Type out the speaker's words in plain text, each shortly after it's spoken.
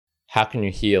How can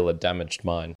you heal a damaged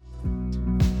mind?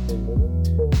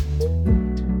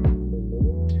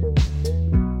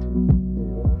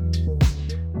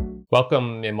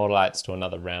 Welcome, Mere Mortalites, to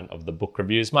another round of the book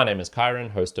reviews. My name is Kyron,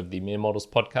 host of the Mere Mortals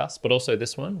podcast, but also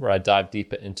this one where I dive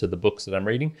deeper into the books that I'm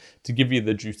reading to give you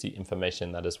the juicy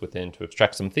information that is within, to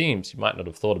extract some themes you might not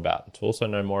have thought about, to also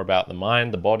know more about the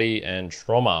mind, the body, and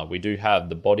trauma. We do have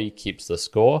The Body Keeps the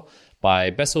Score by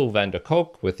Bessel van der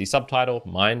Kolk with the subtitle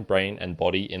Mind, Brain, and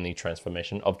Body in the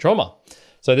Transformation of Trauma.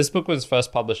 So this book was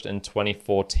first published in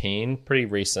 2014, pretty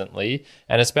recently,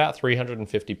 and it's about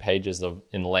 350 pages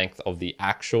in length of the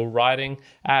actual writing.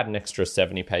 Add an extra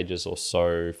 70 pages or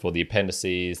so for the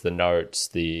appendices, the notes,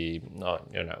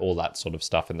 all that sort of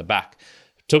stuff in the back.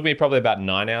 It took me probably about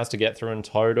 9 hours to get through in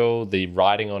total. The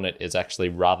writing on it is actually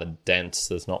rather dense.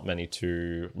 There's not many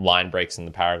line breaks in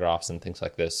the paragraphs and things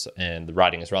like this, and the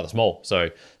writing is rather small. So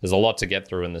there's a lot to get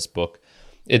through in this book.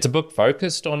 It's a book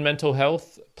focused on mental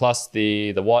health, plus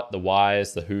the what, the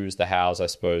whys, the whos, the hows, I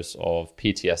suppose, of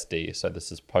PTSD. So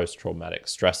this is post-traumatic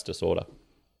stress disorder.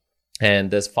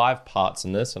 And there's 5 parts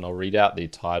in this, and I'll read out the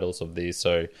titles of these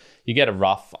so you get a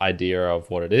rough idea of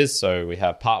what it is. So we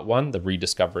have part 1, the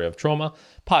rediscovery of trauma.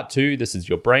 Part 2, this is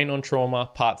your brain on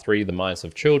trauma. Part 3, the minds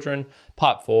of children.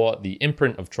 Part 4, the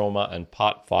imprint of trauma. And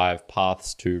part 5,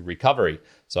 paths to recovery.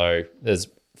 So there's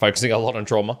focusing a lot on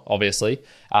trauma, obviously,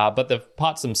 but the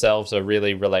parts themselves are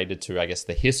really related to, I guess,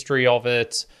 the history of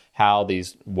it, how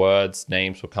these words,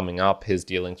 names were coming up, his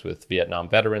dealings with Vietnam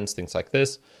veterans, things like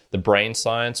this. The brain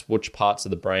science, which parts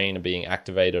of the brain are being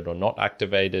activated or not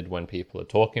activated when people are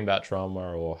talking about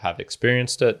trauma or have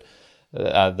experienced it.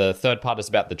 The third part is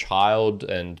about the child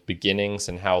and beginnings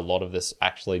and how a lot of this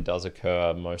actually does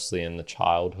occur mostly in the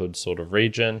childhood sort of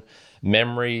region.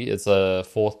 Memory is the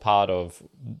fourth part of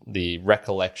the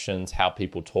recollections, how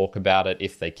people talk about it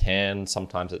if they can.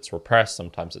 Sometimes it's repressed,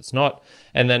 sometimes it's not.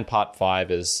 And then part 5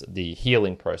 is the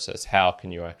healing process. How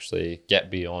can you actually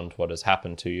get beyond what has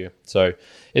happened to you? So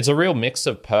it's a real mix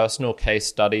of personal case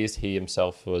studies. He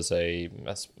himself was a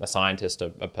scientist, a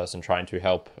person trying to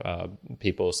help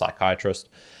people, a psychiatrist.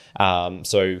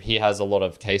 So he has a lot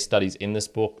of case studies in this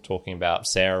book talking about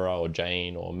Sarah or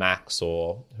Jane or Max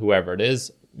or whoever it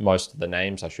is. Most of the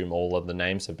names, I assume all of the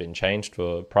names, have been changed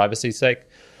for privacy's sake.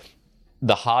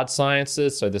 The hard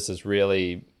sciences, so this is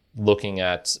really looking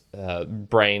at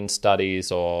brain studies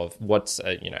of what's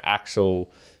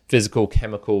actual physical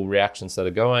chemical reactions that are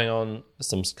going on.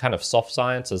 Some kind of soft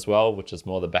science as well, which is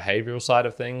more the behavioral side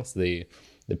of things, the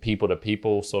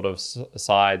people-to-people sort of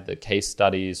side, the case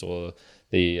studies or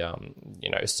the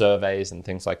surveys and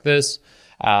things like this.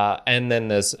 And then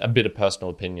there's a bit of personal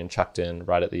opinion chucked in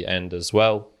right at the end as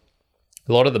well.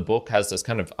 A lot of the book has this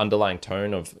kind of underlying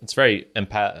tone of, it's very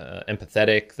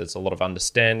empathetic. There's a lot of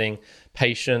understanding,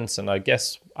 patience, and I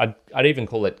guess I'd even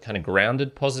call it kind of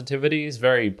grounded positivity. It's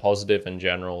very positive in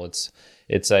general. It's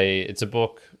a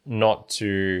book not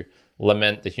to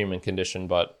lament the human condition,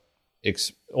 but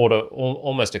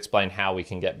almost explain how we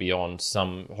can get beyond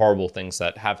some horrible things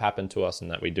that have happened to us and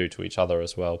that we do to each other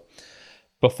as well.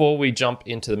 Before we jump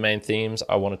into the main themes,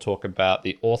 I want to talk about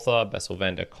the author, Bessel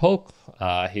van der Kolk.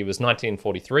 He was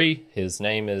 1943. His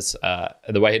name is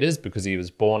the way it is because he was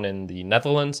born in the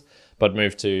Netherlands, but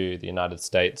moved to the United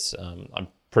States, I'm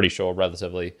pretty sure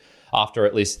relatively after,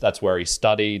 at least that's where he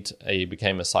studied. He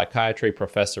became a psychiatry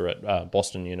professor at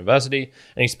Boston University,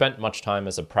 and he spent much time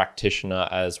as a practitioner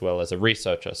as well as a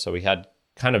researcher. So he had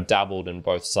kind of dabbled in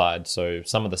both sides. So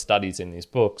some of the studies in these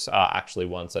books are actually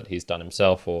ones that he's done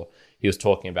himself, or he was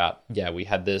talking about, we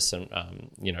had this and,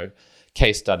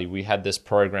 case study. We had this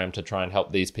program to try and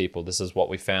help these people. This is what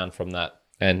we found from that.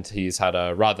 And he's had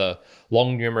a rather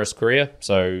long, numerous career.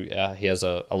 So he has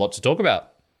a lot to talk about.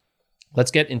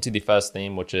 Let's get into the first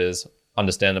theme, which is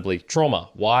understandably trauma.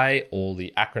 Why all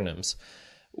the acronyms?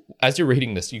 As you're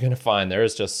reading this, you're going to find there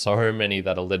is just so many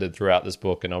that are littered throughout this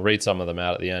book, and I'll read some of them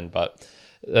out at the end, but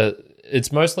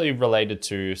it's mostly related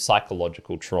to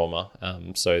psychological trauma.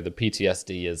 So the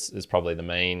PTSD is probably the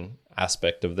main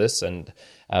aspect of this. And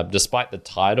despite the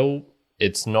title,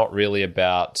 it's not really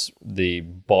about the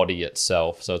body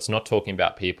itself. So it's not talking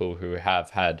about people who have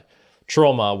had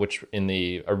trauma, which in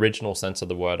the original sense of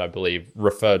the word, I believe,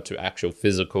 referred to actual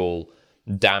physical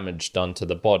damage done to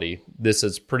the body. This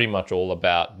is pretty much all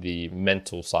about the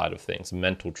mental side of things,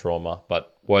 mental trauma,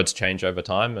 but words change over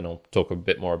time, and I'll talk a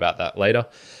bit more about that later.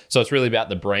 So it's really about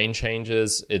the brain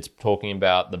changes. It's talking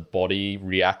about the body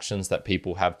reactions that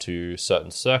people have to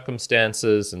certain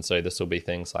circumstances, and so this will be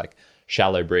things like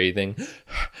shallow breathing,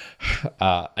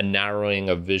 a narrowing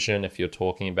of vision if you're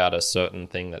talking about a certain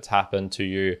thing that's happened to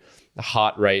you, the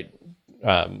heart rate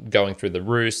going through the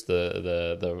roost,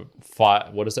 the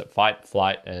fight, what is it, fight,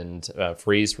 flight, and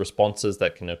freeze responses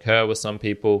that can occur with some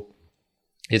people.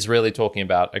 It's really talking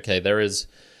about, okay, there is,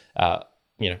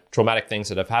 traumatic things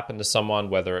that have happened to someone,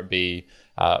 whether it be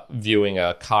viewing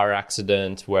a car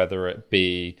accident, whether it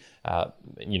be,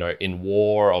 in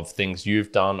war, of things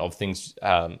you've done, of things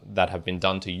that have been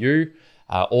done to you,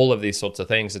 all of these sorts of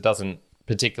things. It doesn't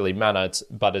particularly matter, it's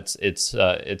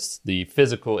the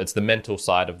physical, it's the mental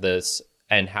side of this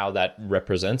and how that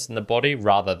represents in the body,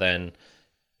 rather than,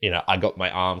 I got my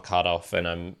arm cut off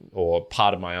or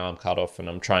part of my arm cut off and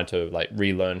I'm trying to like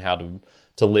relearn how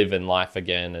to live in life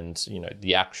again. And,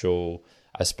 the actual,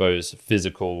 I suppose,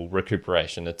 physical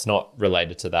recuperation, it's not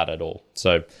related to that at all.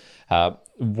 So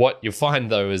what you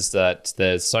find though is that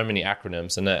there's so many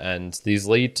acronyms and these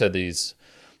lead to these,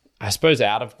 I suppose,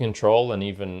 out of control and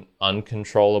even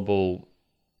uncontrollable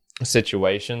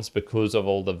situations because of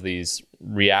all of these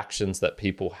reactions that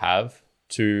people have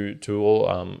to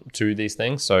these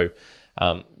things. So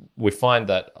we find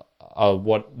that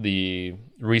what the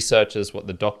researchers, what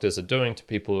the doctors are doing to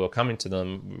people who are coming to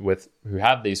them who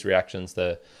have these reactions,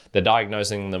 they're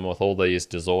diagnosing them with all these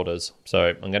disorders.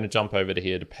 So I'm going to jump over to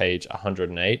here to page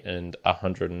 108 and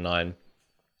 109.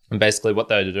 And basically what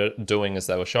they're doing is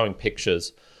they were showing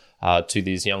pictures to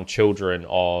these young children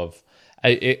of,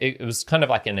 it was kind of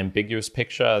like an ambiguous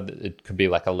picture. It could be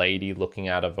like a lady looking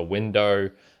out of a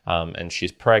window and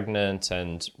she's pregnant,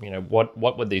 and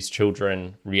what would these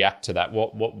children react to that?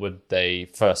 What would they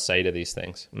first say to these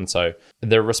things? And so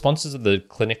the responses of the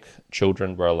clinic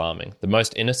children were alarming. The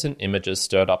most innocent images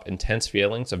stirred up intense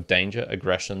feelings of danger,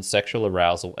 aggression, sexual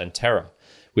arousal, and terror.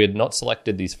 We had not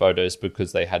selected these photos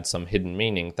because they had some hidden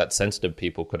meaning that sensitive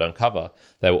people could uncover.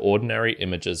 They were ordinary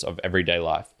images of everyday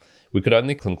life. We could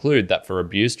only conclude that for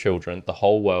abused children, the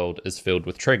whole world is filled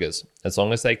with triggers. As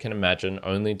long as they can imagine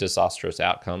only disastrous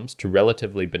outcomes to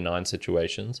relatively benign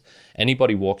situations,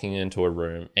 anybody walking into a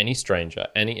room, any stranger,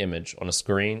 any image on a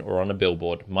screen or on a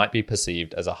billboard might be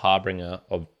perceived as a harbinger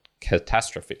of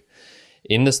catastrophe.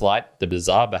 In this light, the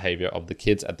bizarre behavior of the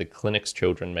kids at the clinic's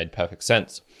children made perfect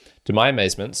sense. To my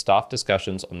amazement, staff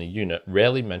discussions on the unit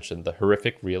rarely mentioned the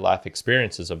horrific real-life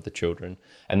experiences of the children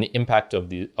and the impact of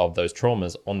those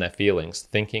traumas on their feelings,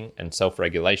 thinking, and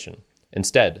self-regulation.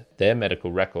 Instead, their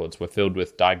medical records were filled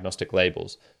with diagnostic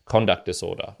labels, conduct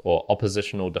disorder, or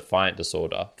oppositional defiant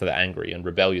disorder for the angry and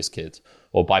rebellious kids,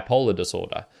 or bipolar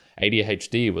disorder.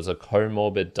 ADHD was a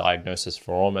comorbid diagnosis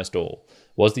for almost all.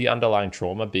 Was the underlying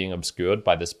trauma being obscured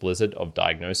by this blizzard of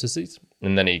diagnoses?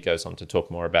 And then he goes on to talk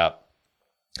more about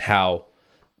how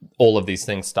all of these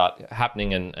things start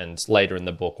happening, and later in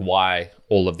the book, why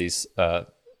all of these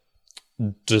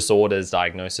disorders,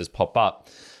 diagnoses pop up.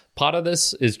 Part of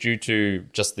this is due to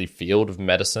just the field of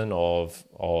medicine of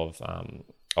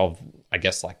I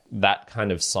guess like that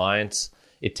kind of science.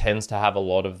 It tends to have a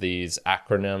lot of these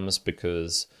acronyms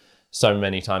because so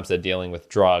many times they're dealing with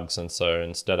drugs, and so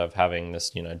instead of having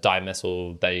this,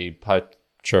 dimethyl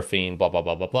dipyrophene, blah blah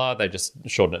blah blah blah, they just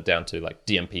shorten it down to like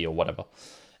DMP or whatever.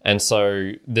 And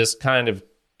so this kind of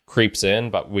creeps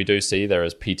in, but we do see there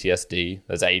is PTSD,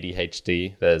 there's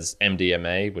ADHD, there's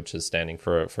MDMA, which is standing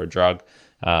for a drug,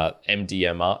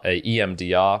 EMDR,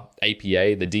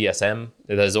 APA, the DSM.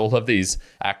 There's all of these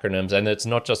acronyms, and it's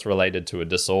not just related to a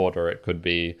disorder. It could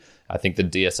be, I think the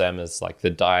DSM is like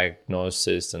the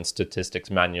Diagnosis and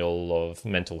Statistics Manual of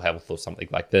Mental Health or something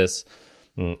like this.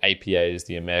 APA is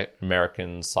the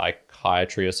American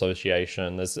Psychiatry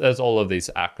Association. There's all of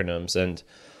these acronyms, and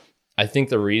I think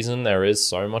the reason there is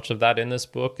so much of that in this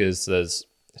book is it's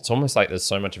almost like there's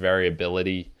so much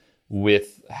variability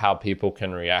with how people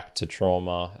can react to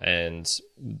trauma and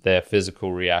their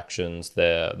physical reactions,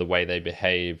 the way they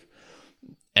behave.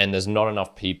 And there's not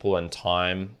enough people and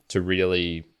time to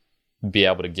really be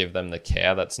able to give them the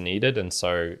care that's needed. And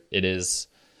so it is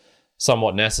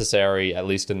somewhat necessary, at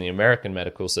least in the American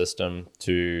medical system,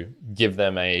 to give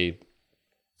them a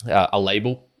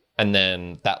label, and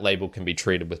then that label can be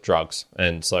treated with drugs.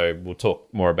 And so we'll talk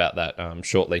more about that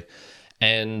shortly.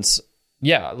 And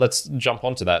yeah, let's jump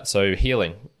onto that. So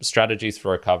healing, strategies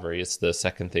for recovery is the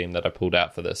second theme that I pulled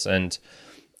out for this. And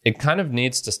it kind of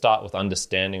needs to start with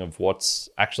understanding of what's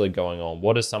actually going on.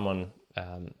 What is someone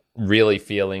really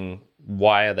feeling?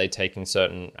 Why are they taking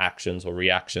certain actions or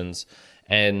reactions?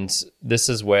 And this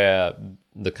is where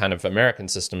the kind of American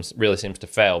system really seems to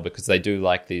fail, because they do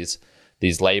like these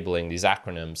labeling, these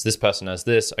acronyms. This person has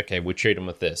this, okay, we treat them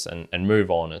with this and move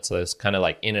on. It's this kind of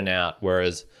like in and out.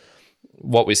 Whereas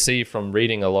what we see from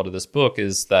reading a lot of this book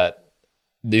is that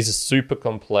these are super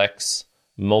complex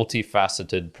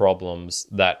multifaceted problems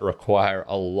that require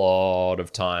a lot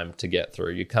of time to get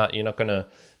through. You're not going to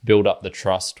build up the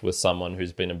trust with someone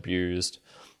who's been abused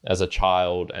as a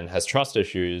child and has trust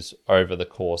issues over the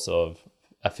course of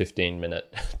a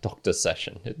 15-minute doctor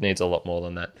session. It needs a lot more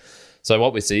than that. So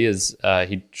what we see is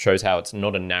he shows how it's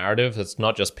not a narrative. It's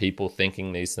not just people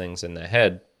thinking these things in their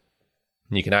head.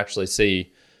 You can actually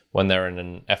see when they're in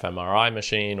an fMRI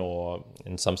machine or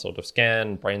in some sort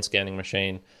of brain scanning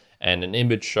machine, and an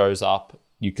image shows up,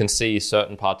 you can see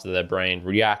certain parts of their brain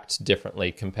react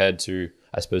differently compared to,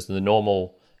 I suppose, the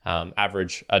normal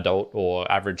average adult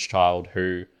or average child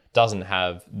who doesn't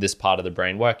have this part of the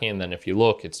brain working. And then if you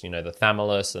look, it's, the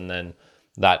thalamus, and then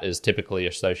that is typically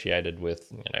associated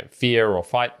with, fear or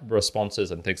fight responses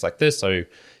and things like this. So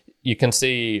you can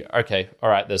see, okay, all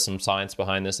right, there's some science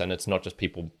behind this, and it's not just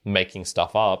people making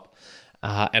stuff up.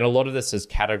 And a lot of this is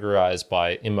categorized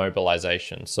by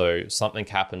immobilization. So something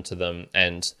happened to them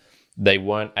and they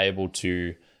weren't able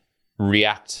to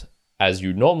react as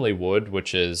you normally would,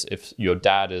 which is if your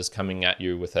dad is coming at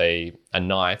you with a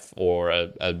knife or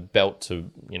a belt to,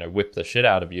 whip the shit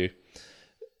out of you.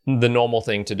 The normal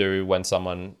thing to do when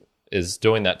someone is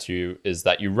doing that to you is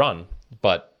that you run.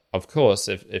 But of course,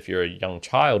 if you're a young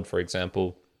child, for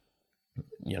example,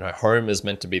 home is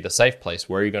meant to be the safe place.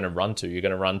 Where are you going to run to? You're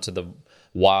going to run to the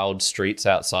wild streets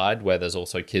outside where there's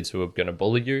also kids who are going to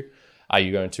bully you. Are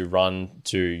you going to run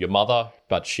to your mother,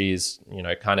 but she's,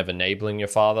 kind of enabling your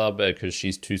father because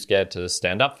she's too scared to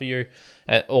stand up for you?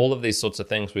 And all of these sorts of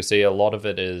things, we see a lot of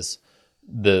it is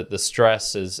the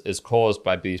stress is caused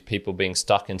by these people being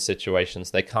stuck in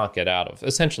situations they can't get out of,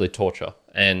 essentially torture.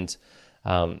 And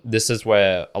this is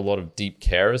where a lot of deep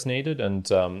care is needed. And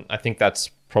I think that's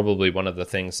probably one of the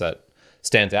things that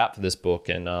stands out for this book.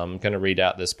 And I'm going to read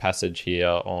out this passage here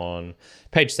on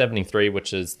page 73,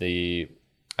 which is the,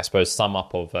 I suppose, sum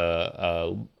up of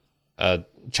a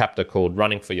chapter called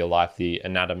Running for Your Life, The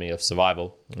Anatomy of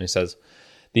Survival. And he says,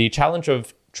 the challenge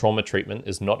of trauma treatment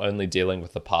is not only dealing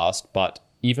with the past, but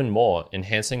even more,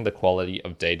 enhancing the quality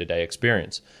of day-to-day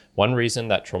experience. One reason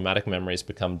that traumatic memories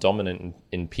become dominant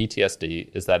in PTSD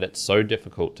is that it's so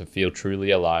difficult to feel truly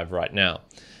alive right now.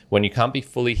 When you can't be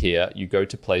fully here, you go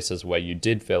to places where you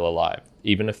did feel alive,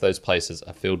 even if those places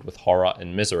are filled with horror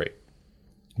and misery.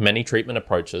 Many treatment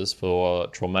approaches for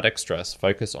traumatic stress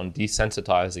focus on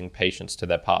desensitizing patients to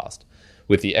their past,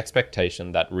 with the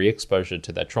expectation that re-exposure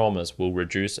to their traumas will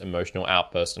reduce emotional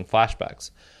outbursts and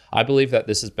flashbacks. I believe that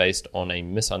this is based on a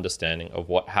misunderstanding of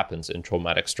what happens in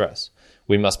traumatic stress.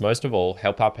 We must most of all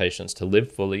help our patients to live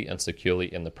fully and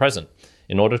securely in the present.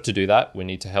 In order to do that, we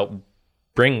need to help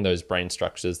bring those brain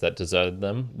structures that deserted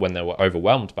them when they were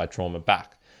overwhelmed by trauma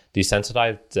back.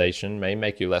 Desensitization may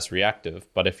make you less reactive,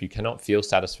 but if you cannot feel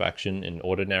satisfaction in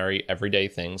ordinary, everyday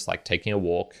things like taking a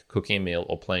walk, cooking a meal,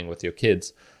 or playing with your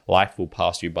kids, life will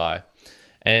pass you by.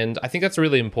 And I think that's a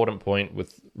really important point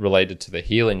related to the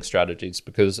healing strategies,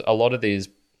 because a lot of these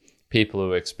people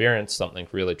who experience something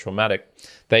really traumatic,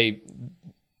 they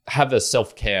have a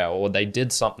self-care, or they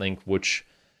did something which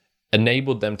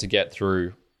enabled them to get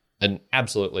through an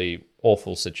absolutely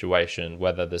awful situation,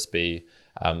 whether this be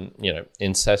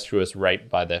incestuous rape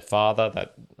by their father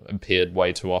that appeared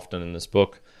way too often in this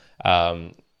book,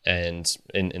 and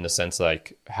in the sense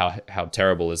like how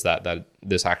terrible is that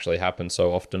this actually happens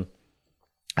so often,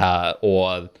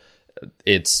 or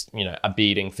it's a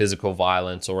beating, physical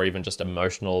violence, or even just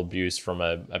emotional abuse from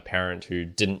a parent who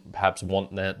didn't perhaps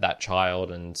want that child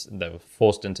and they were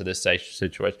forced into this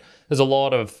situation. There's a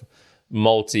lot of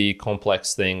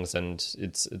multi-complex things, and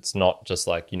it's not just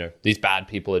like these bad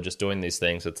people are just doing these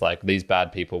things. It's like these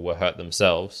bad people were hurt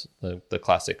themselves, the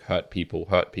classic hurt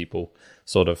people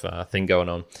sort of thing going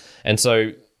on. And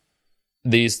so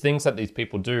these things that these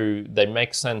people do, they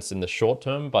make sense in the short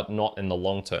term but not in the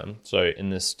long term. So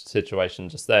in this situation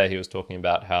just there, he was talking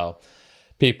about how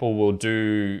people will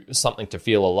do something to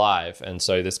feel alive, and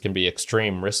so this can be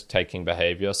extreme risk-taking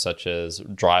behavior, such as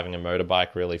driving a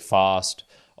motorbike really fast,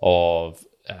 of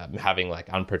having like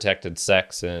unprotected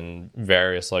sex in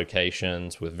various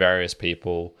locations with various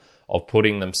people, of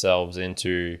putting themselves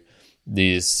into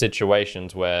these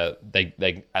situations where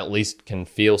they at least can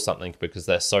feel something because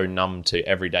they're so numb to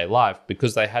everyday life,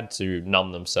 because they had to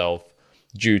numb themselves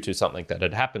due to something that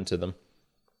had happened to them.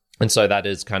 And so that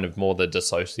is kind of more the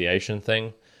dissociation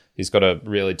thing. He's got a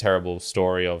really terrible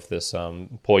story of this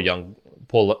poor young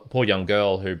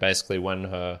girl who basically, when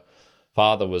her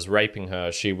father was raping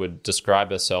her, she would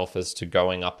describe herself as to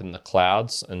going up in the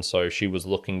clouds. And so she was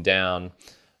looking down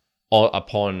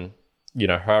upon,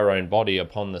 her own body,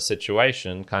 upon the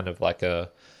situation, kind of like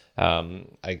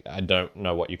I don't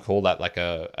know what you call that, like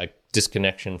a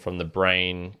disconnection from the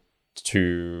brain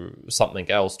to something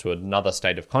else, to another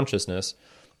state of consciousness.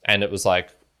 And it was like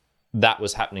that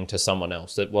was happening to someone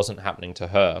else. It wasn't happening to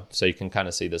her. So you can kind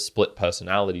of see the split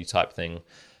personality type thing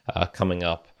coming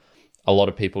up. A lot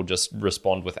of people just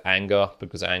respond with anger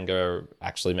because anger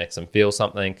actually makes them feel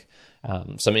something.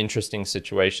 Some interesting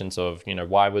situations of,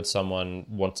 why would someone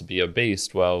want to be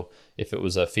obese? Well, if it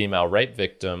was a female rape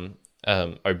victim,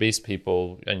 obese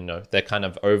people, they're kind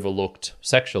of overlooked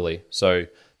sexually. So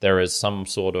there is some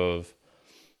sort of,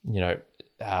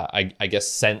 I guess,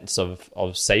 sense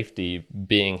of safety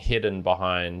being hidden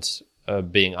behind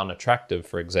being unattractive,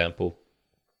 for example.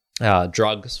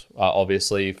 Drugs,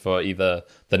 obviously, for either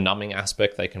the numbing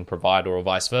aspect they can provide or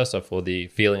vice versa for the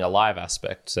feeling alive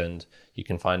aspects. And you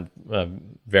can find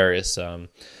various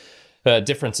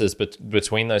differences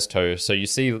between those two. So you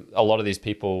see a lot of these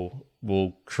people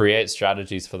will create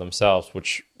strategies for themselves,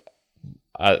 which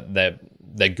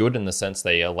they're good in the sense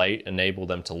they enable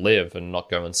them to live and not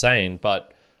go insane.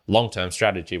 But long-term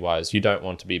strategy-wise, you don't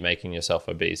want to be making yourself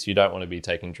obese. You don't want to be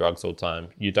taking drugs all the time.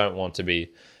 You don't want to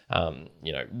be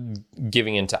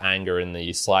giving into anger in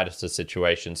the slightest of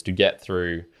situations to get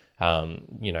through,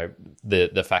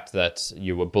 the fact that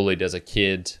you were bullied as a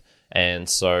kid. And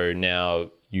so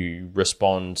now you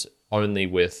respond only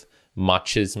with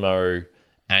machismo,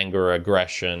 anger,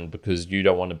 aggression, because you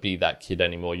don't want to be that kid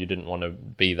anymore. You didn't want to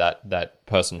be that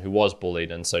person who was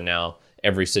bullied. And so now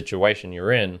every situation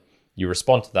you're in, you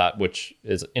respond to that, which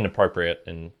is inappropriate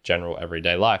in general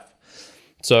everyday life.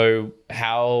 So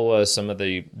how are some of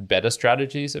the better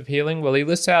strategies of healing? Well, he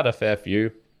lists out a fair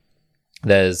few.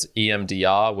 There's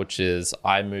EMDR, which is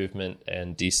eye movement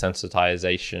and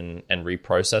desensitization and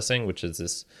reprocessing, which is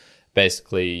this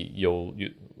basically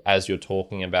as you're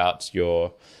talking about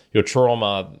your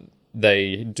trauma,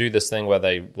 they do this thing where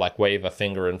they like wave a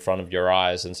finger in front of your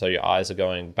eyes. And so your eyes are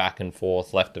going back and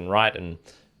forth, left and right. And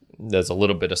there's a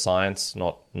little bit of science,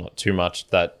 not too much,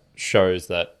 that shows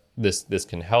that this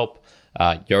can help.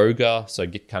 Yoga, so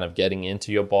getting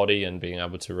into your body and being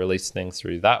able to release things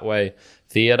through that way.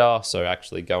 Theater, so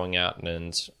actually going out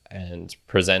and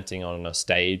presenting on a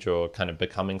stage or kind of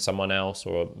becoming someone else,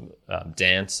 or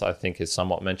dance, I think, is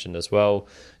somewhat mentioned as well.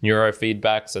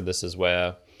 Neurofeedback, so this is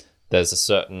where there's a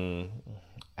certain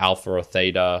alpha or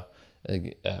theta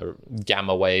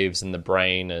gamma waves in the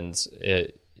brain, and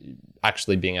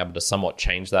actually being able to somewhat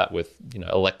change that with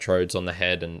electrodes on the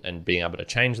head and being able to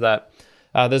change that.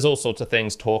 There's all sorts of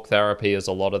things. Talk therapy is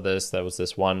a lot of this. There was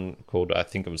this one called, I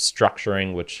think it was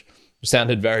structuring, which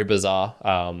sounded very bizarre,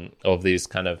 of these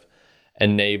kind of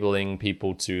enabling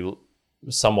people to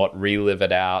somewhat relive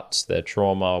it out, their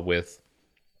trauma, with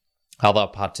other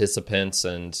participants.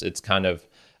 And it's kind of,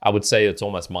 I would say it's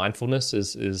almost mindfulness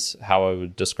is how I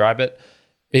would describe it.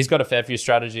 He's got a fair few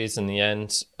strategies in the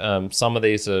end. Some of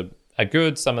these are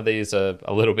good. Some of these are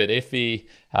a little bit iffy.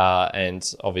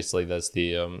 And obviously there's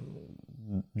the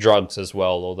drugs as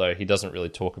well, although he doesn't really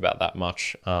talk about that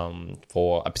much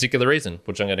for a particular reason,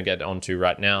 which I'm going to get onto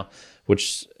right now,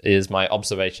 which is my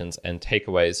observations and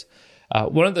takeaways.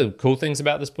 One of the cool things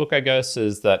about this book, I guess,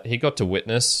 is that he got to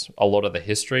witness a lot of the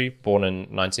history. Born in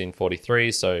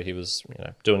 1943, so he was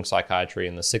doing psychiatry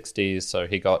in the 60s, so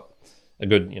he got a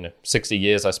good 60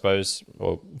 years, I suppose,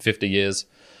 or 50 years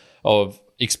of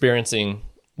experiencing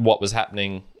what was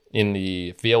happening in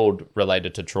the field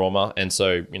related to trauma. And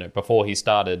so, before he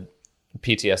started,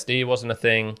 PTSD wasn't a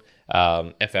thing.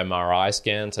 fMRI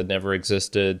scans had never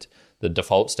existed. The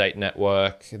default state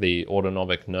network, the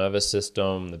autonomic nervous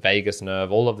system, the vagus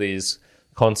nerve, all of these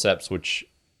concepts which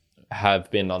have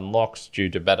been unlocked due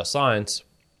to better science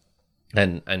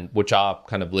and which are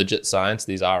kind of legit science.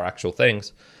 These are actual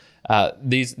things.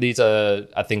 These are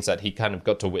things that he kind of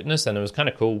got to witness, and it was kind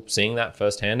of cool seeing that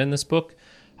firsthand in this book.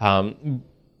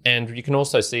 And you can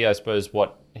also see, I suppose,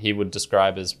 what he would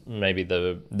describe as maybe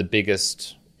the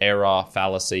biggest error,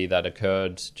 fallacy that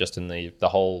occurred just in the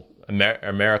whole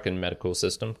American medical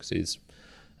system, because he's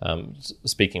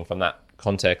speaking from that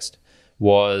context,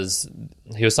 was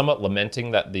he was somewhat lamenting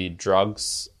that the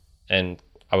drugs, and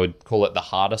I would call it the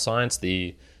harder science,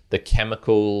 the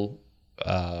chemical,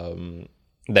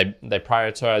 they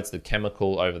prioritize the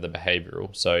chemical over the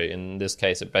behavioral. So in this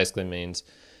case, it basically means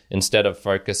instead of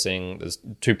focusing, there's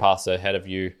two paths ahead of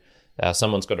you.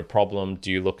 Someone's got a problem.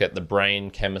 Do you look at the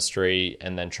brain chemistry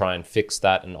and then try and fix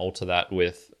that and alter that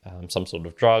with some sort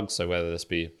of drug? So whether this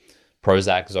be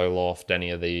Prozac, Zoloft, any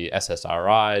of the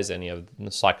SSRIs, any of the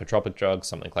psychotropic drugs,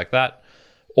 something like that.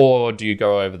 Or do you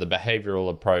go over the behavioral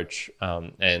approach?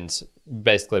 And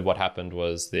basically what happened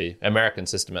was the American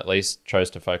system, at least, chose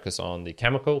to focus on the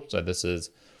chemical. So this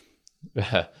is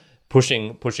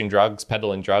pushing drugs,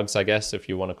 peddling drugs, I guess, if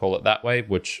you want to call it that way,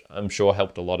 which I'm sure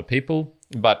helped a lot of people.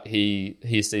 But he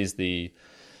sees the,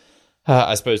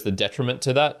 I suppose, the detriment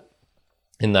to that,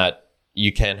 in that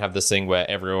you can have this thing where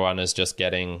everyone is just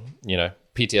getting,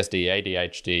 PTSD,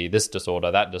 ADHD, this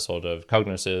disorder, that disorder,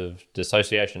 cognitive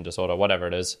dissociation disorder, whatever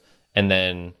it is. And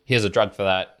then here's a drug for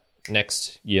that.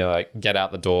 Next, get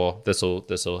out the door. This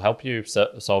will help you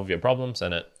solve your problems,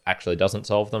 and it actually doesn't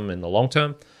solve them in the long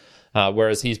term.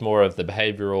 Whereas he's more of the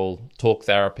behavioral talk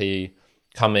therapy.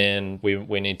 Come in,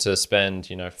 we need to spend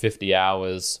 50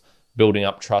 hours building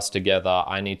up trust together.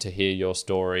 I need to hear your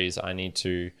stories. I need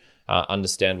to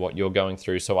understand what you're going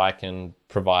through, so I can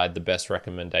provide the best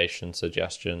recommendation,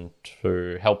 suggestion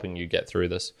to helping you get through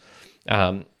this.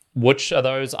 Which are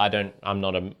those? I'm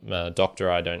not a doctor.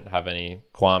 I don't have any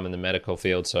qualm in the medical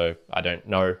field, so I don't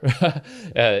know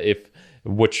if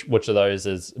which of those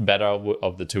is better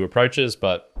of the two approaches.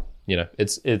 But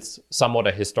it's somewhat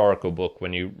a historical book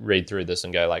when you read through this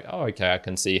and go like, oh, okay, I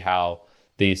can see how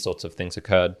these sorts of things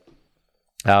occurred.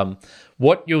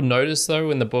 What you'll notice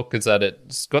though in the book is that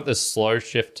it's got this slow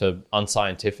shift to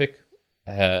unscientific,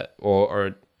 and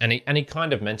he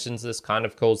kind of mentions this, kind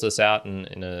of calls this out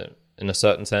in a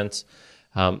certain sense.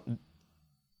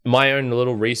 My own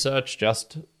little research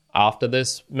just after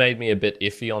this made me a bit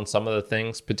iffy on some of the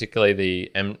things, particularly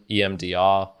the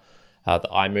EMDR,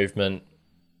 the eye movement.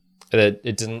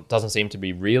 It doesn't seem to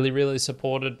be really, really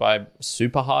supported by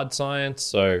super hard science.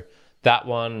 So that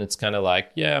one, it's kind of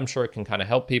like, yeah, I'm sure it can kind of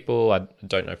help people. I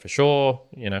don't know for sure.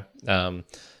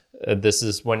 This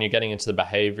is when you're getting into the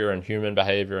behavior and human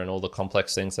behavior and all the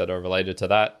complex things that are related to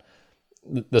that.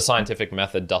 The scientific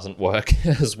method doesn't work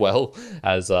as well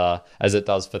as it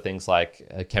does for things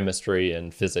like chemistry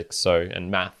and physics, and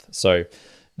math. So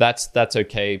that's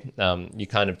okay. You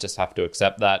kind of just have to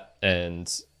accept that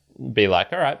and be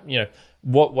like, all right,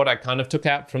 what I kind of took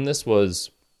out from this was,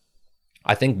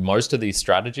 I think most of these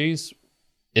strategies,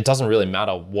 it doesn't really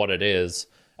matter what it is,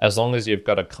 as long as you've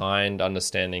got a kind,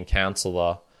 understanding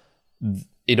counselor,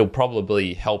 it'll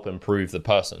probably help improve the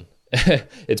person.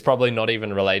 It's probably not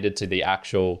even related to the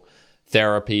actual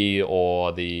therapy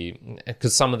or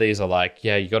because some of these are like,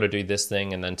 yeah, you got to do this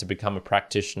thing, and then to become a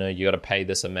practitioner, you got to pay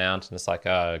this amount. And it's like,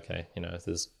 oh, okay,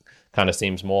 this kind of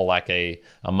seems more like a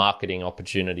marketing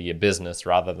opportunity, a business,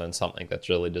 rather than something that's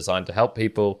really designed to help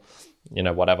people,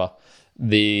 whatever.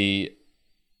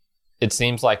 It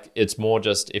seems like it's more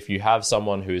just, if you have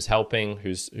someone who's helping,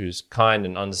 who's kind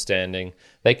and understanding,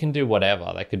 they can do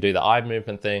whatever. They could do the eye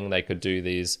movement thing. They could do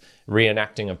these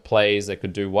reenacting of plays. They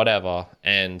could do whatever.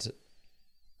 And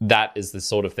that is the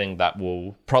sort of thing that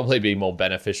will probably be more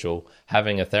beneficial,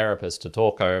 having a therapist to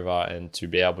talk over and to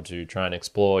be able to try and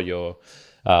explore your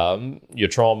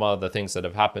trauma, the things that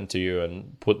have happened to you,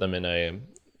 and put them in a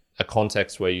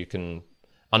context where you can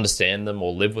understand them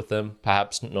or live with them.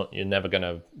 Perhaps not, you're never going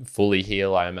to fully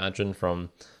heal, I imagine, from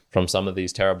some of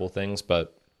these terrible things,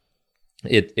 but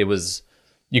it was,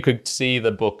 you could see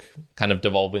the book kind of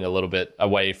devolving a little bit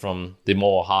away from the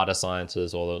more harder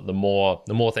sciences, or the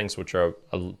more things which are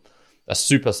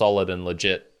super solid and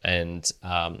legit, and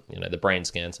the brain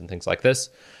scans and things like this.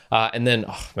 And then,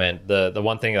 oh man, the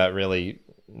one thing that really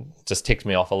just ticked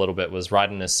me off a little bit was right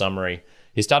in his summary,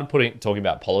 he started talking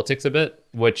about politics a bit,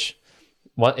 which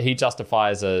what he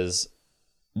justifies as,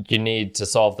 you need to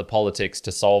solve the politics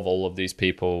to solve all of these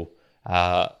people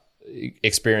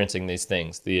experiencing these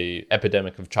things, the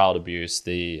epidemic of child abuse,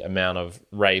 the amount of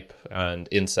rape and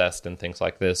incest and things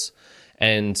like this.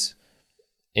 And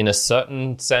in a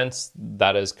certain sense,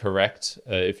 that is correct,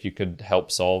 if you could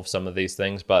help solve some of these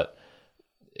things. But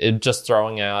it just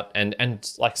throwing out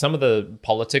and like some of the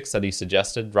politics that he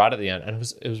suggested right at the end, and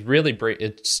it was really brief.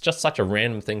 It's just such a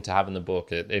random thing to have in the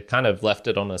book. It kind of left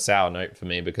it on a sour note for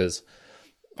me, because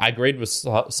I agreed with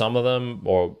some of them,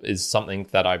 or is something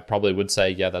that I probably would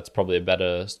say, yeah, that's probably a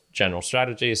better general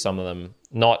strategy. Some of them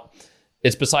not.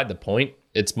 It's beside the point.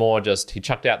 It's more just he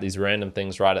chucked out these random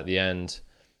things right at the end,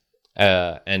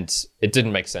 and it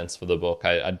didn't make sense for the book.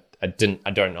 I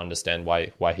don't understand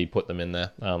why he put them in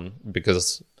there,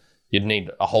 because you'd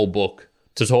need a whole book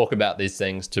to talk about these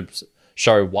things to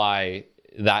show why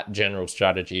that general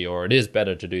strategy, or it is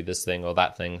better to do this thing or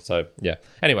that thing. So yeah,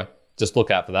 anyway, just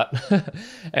look out for that.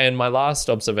 And my last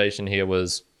observation here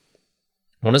was,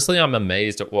 honestly, I'm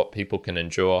amazed at what people can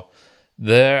endure.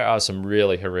 There are some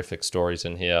really horrific stories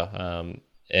in here,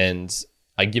 and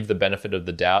I give the benefit of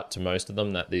the doubt to most of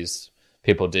them that these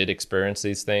people did experience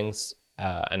these things.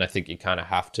 And I think you kind of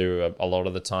have to a lot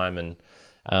of the time. And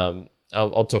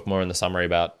I'll talk more in the summary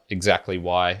about exactly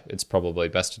why it's probably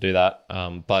best to do that.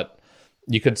 But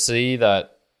you could see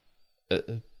that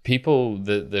people,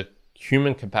 the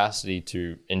human capacity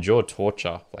to endure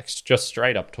torture, like just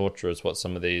straight up torture is what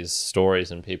some of these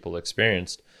stories and people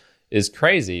experienced, is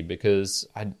crazy. Because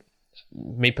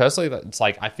me personally, it's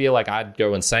like I feel like I'd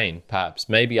go insane. Perhaps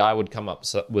maybe I would come up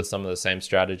with some of the same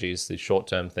strategies, these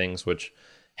short-term things which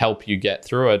help you get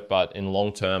through it, but in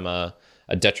long term are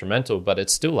detrimental. But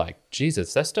it's still like,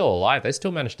 Jesus, they're still alive. They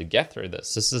still managed to get through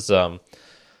this. This is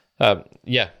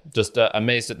just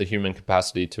amazed at the human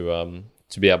capacity to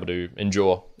be able to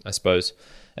endure, I suppose.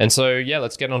 And so,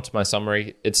 let's get on to my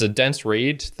summary. It's a dense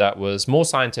read that was more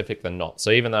scientific than not.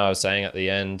 So even though I was saying at the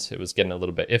end it was getting a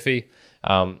little bit iffy,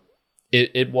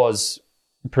 it was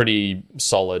pretty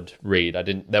solid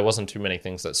read. There wasn't too many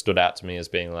things that stood out to me as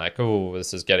being like, oh,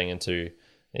 this is getting into,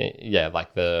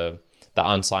 like the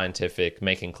unscientific,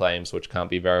 making claims which can't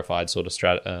be verified sort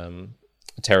of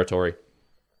territory.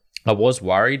 I was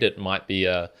worried it might be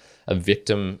a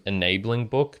victim enabling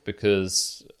book,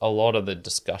 because a lot of the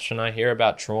discussion I hear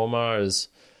about trauma is,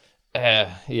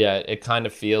 it kind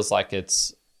of feels like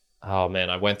it's, oh man,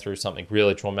 I went through something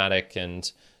really traumatic and,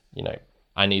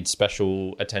 I need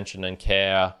special attention and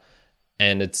care.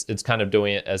 And it's kind of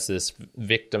doing it as this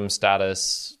victim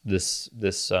status, this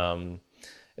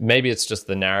maybe it's just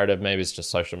the narrative, maybe it's just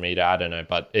social media, I don't know.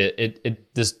 But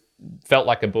it just felt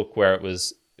like a book where it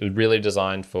was really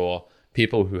designed for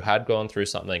people who had gone through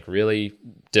something really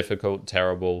difficult,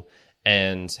 terrible,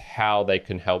 and how they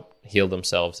can help heal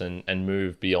themselves and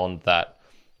move beyond that,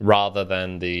 rather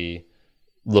than the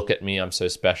look at me, I'm so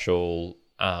special,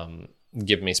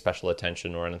 give me special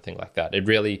attention or anything like that. It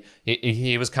really,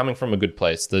 he was coming from a good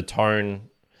place. The tone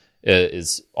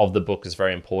of the book is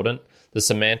very important. The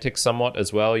semantics somewhat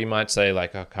as well. You might say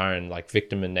like, oh, Karen, like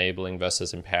victim enabling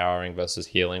versus empowering versus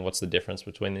healing. What's the difference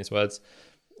between these words?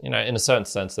 In a certain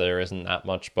sense, there isn't that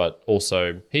much, but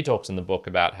also he talks in the book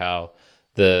about how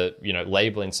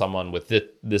labeling someone with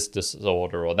this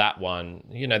disorder or that one,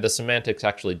 the semantics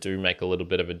actually do make a little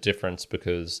bit of a difference,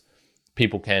 because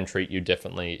people can treat you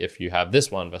differently if you have this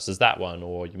one versus that one,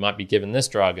 or you might be given this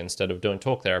drug instead of doing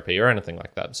talk therapy or anything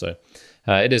like that. So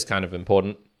it is kind of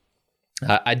important.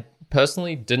 I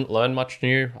personally didn't learn much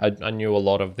new. I knew a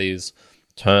lot of these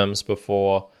terms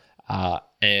before,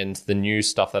 and the new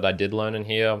stuff that I did learn in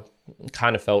here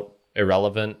kind of felt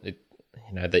irrelevant.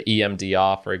 The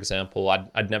EMDR, for example,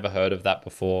 I'd never heard of that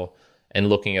before, and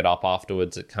looking it up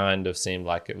afterwards, it kind of seemed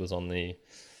like it was on the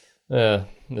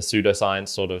pseudoscience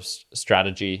sort of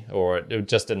strategy, or it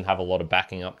just didn't have a lot of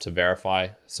backing up to verify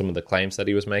some of the claims that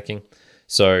he was making.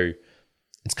 So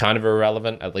it's kind of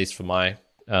irrelevant, at least for my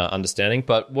understanding.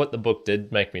 But what the book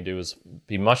did make me do was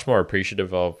be much more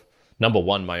appreciative of, number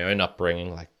one, my own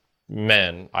upbringing. Like,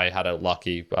 man, I had it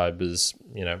lucky. I was,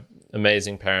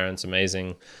 amazing parents,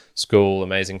 amazing school,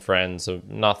 amazing friends. So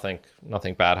nothing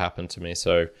bad happened to me.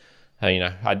 So,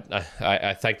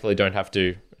 I thankfully don't have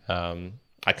to.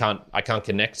 I can't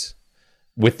connect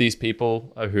with these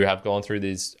people who have gone through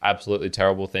these absolutely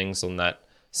terrible things on that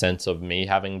sense of me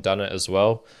having done it as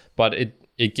well. But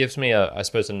it gives me I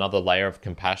suppose another layer of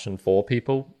compassion for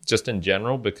people just in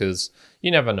general, because you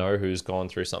never know who's gone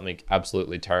through something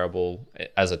absolutely terrible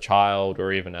as a child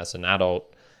or even as an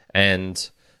adult. And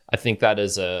I think that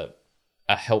is a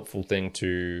helpful thing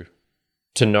to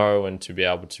know and to be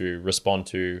able to respond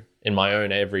to in my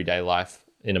own everyday life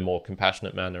in a more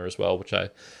compassionate manner as well, which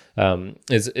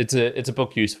it's a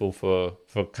book useful for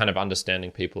kind of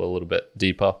understanding people a little bit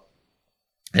deeper.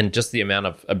 And just the amount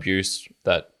of abuse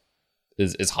that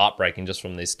is heartbreaking just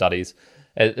from these studies.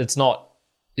 It's not,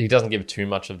 he doesn't give too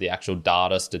much of the actual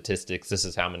data statistics. This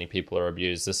is how many people are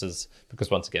abused. This is because,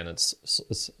 once again, it's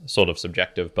sort of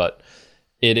subjective, but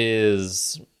it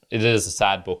is a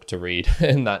sad book to read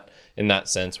in that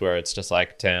sense, where it's just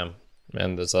like, damn,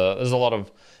 man, there's a lot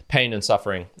of pain and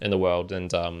suffering in the world,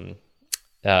 and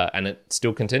it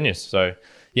still continues. So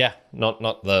yeah, not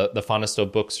the funnest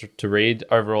of books to read.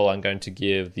 Overall, I'm going to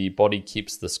give The Body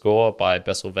Keeps the Score by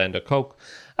Bessel van der Kolk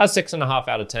a 6.5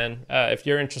 out of 10. If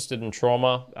you're interested in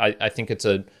trauma, I think it's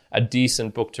a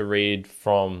decent book to read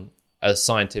from a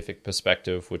scientific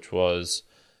perspective, which was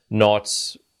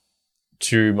not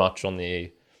too much on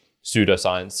the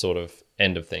pseudoscience sort of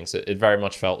end of things. It very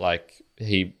much felt like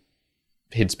he'd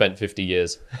spent 50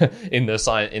 years in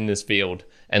this field,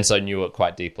 and so knew it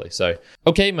quite deeply. So,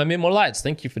 okay, my mere lights,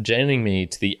 thank you for joining me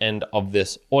to the end of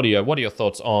this audio. What are your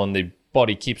thoughts on The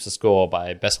Body Keeps the Score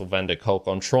by Bessel van der Kolk,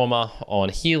 on trauma, on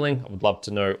healing? I would love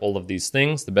to know all of these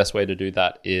things. The best way to do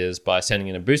that is by sending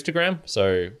in a boostergram.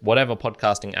 So whatever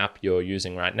podcasting app you're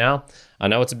using right now, I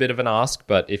know it's a bit of an ask,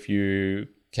 but if you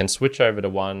can switch over to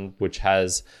one which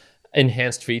has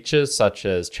enhanced features such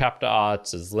as chapter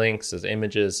arts, as links, as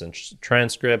images, and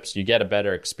transcripts. You get a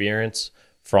better experience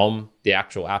from the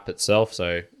actual app itself.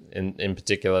 So in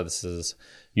particular, this is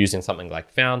using something like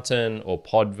Fountain or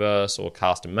Podverse or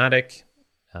Cast-O-Matic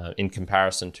in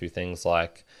comparison to things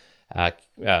like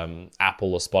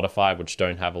Apple or Spotify, which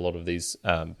don't have a lot of these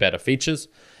better features.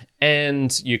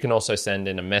 And you can also send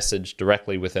in a message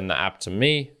directly within the app to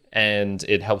me, and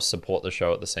it helps support the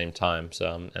show at the same time.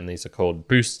 So, and these are called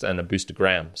Boost and a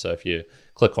Boostagram. So if you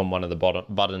click on one of the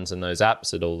buttons in those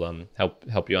apps, it'll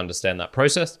help you understand that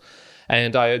process.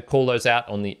 And I call those out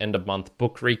on the end of month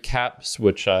book recaps,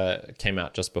 which came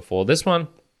out just before this one.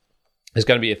 There's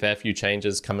going to be a fair few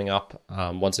changes coming up.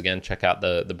 Once again, check out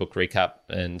the book recap,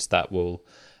 and that will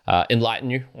enlighten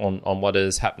you on what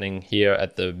is happening here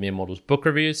at the Mere Mortals Book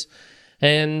Reviews.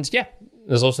 And yeah,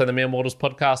 there's also the Mere Mortals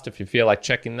podcast if you feel like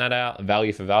checking that out, a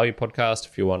Value for Value podcast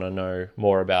if you want to know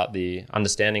more about the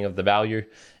understanding of the value.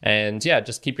 And yeah,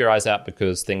 just keep your eyes out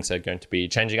because things are going to be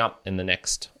changing up in the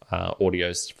next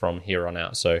audios from here on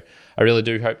out. So I really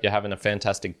do hope you're having a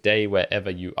fantastic day wherever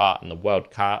you are in the world.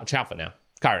 Ciao for now.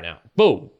 Kyron out. Boo!